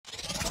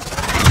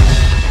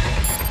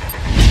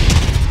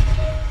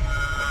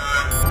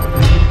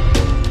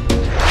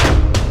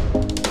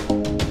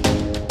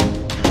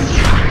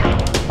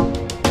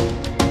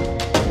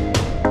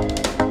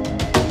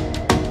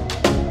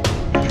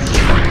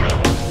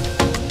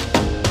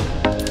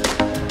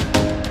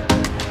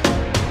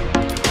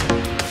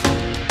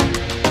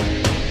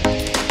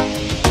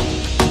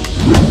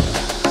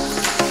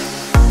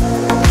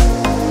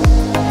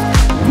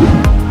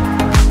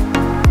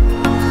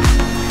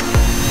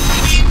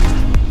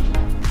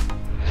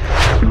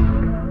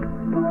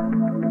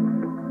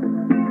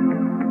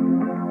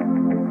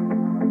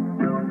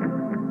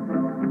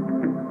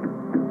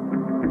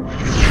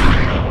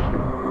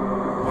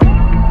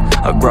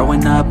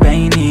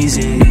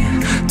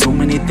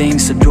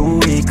things to do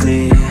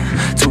weekly.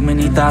 Too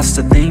many thoughts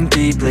to think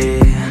deeply.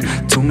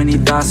 Too many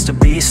thoughts to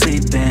be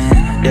sleeping,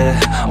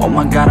 yeah. Oh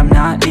my God, I'm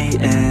not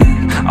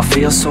eating. I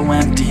feel so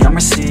empty, I'm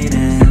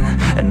receding.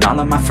 And all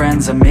of my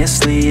friends are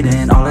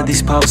misleading. All of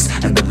these posts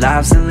and the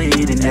lives they're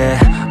leading, yeah.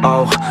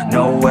 Oh,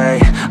 no way,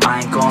 I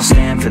ain't gon'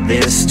 stand for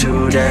this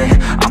today.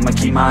 I'ma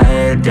keep my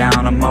head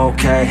down, I'm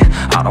okay.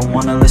 I don't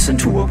wanna listen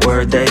to a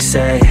word they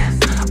say.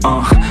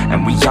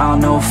 And we all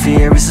know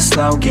fear is a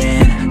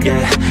slogan,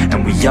 yeah.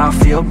 And we all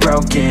feel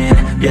broken,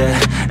 yeah.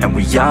 And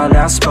we all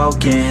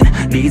outspoken.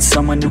 Need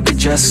someone who could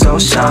just so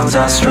sometimes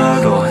I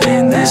struggle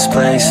in this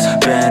place.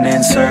 Been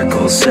in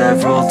circles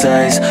several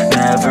days,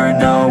 never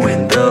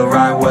knowing the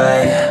right way,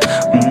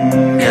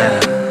 yeah.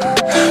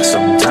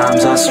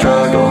 Sometimes I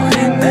struggle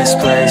in this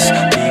place.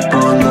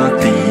 People look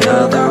the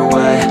other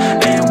way,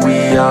 and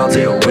we all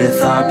deal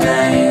with our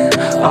pain,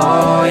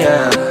 oh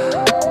yeah.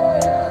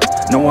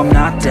 No, I'm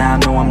not down,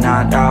 no, I'm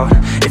not out.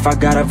 If I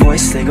got a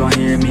voice, they gon'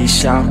 hear me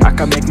shout. I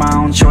can make my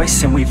own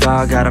choice and we've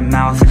all got a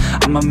mouth.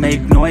 I'ma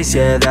make noise,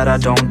 yeah, that I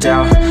don't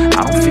doubt.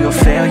 I don't feel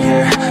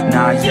failure,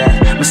 not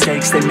yet.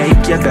 Mistakes they make,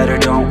 yeah, better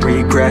don't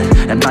regret.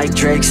 And like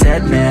Drake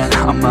said, man,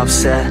 I'm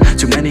upset.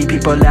 Too many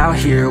people out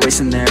here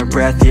wasting their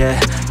breath, yeah,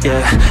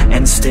 yeah.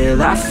 And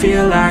still I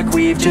feel like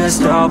we've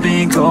just all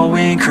been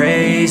going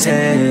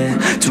crazy.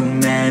 Too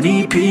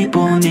many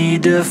people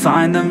need to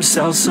find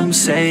themselves some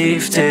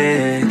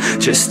safety.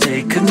 Just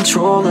take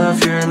control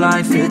of your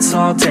life, it's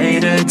all day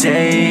to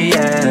day,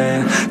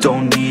 yeah.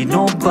 Don't need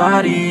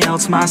nobody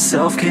else,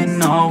 myself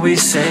can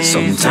always save.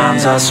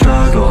 Sometimes I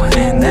struggle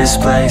in this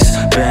place.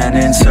 Been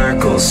in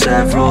circles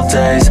several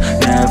days,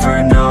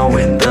 never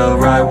knowing the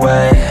right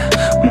way,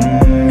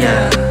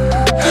 yeah.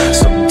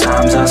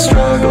 Sometimes I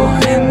struggle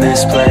in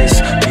this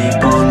place.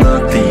 People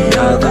look the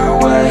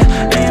other way,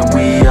 and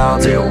we all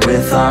deal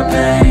with our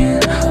pain,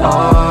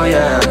 oh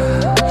yeah.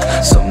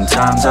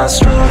 Sometimes I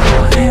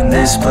struggle in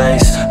this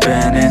place.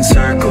 Been in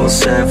circles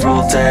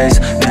several days,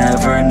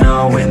 never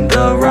knowing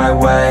the right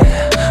way,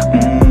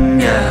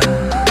 yeah.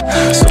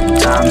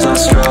 Sometimes I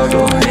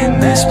struggle in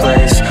this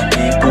place.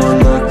 People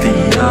look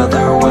the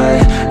other way,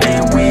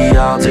 and we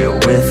all deal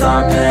with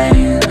our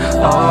pain,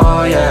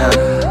 oh yeah.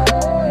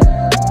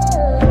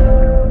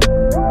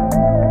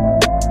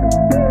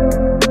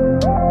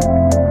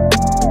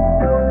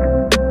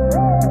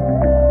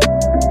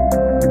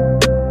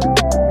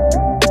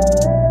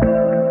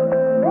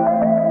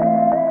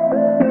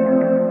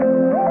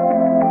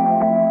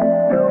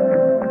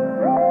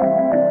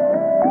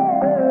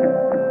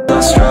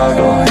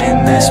 Struggle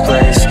in this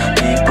place.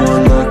 People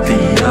look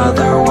the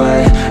other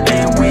way,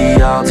 and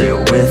we all deal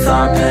with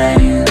our pain.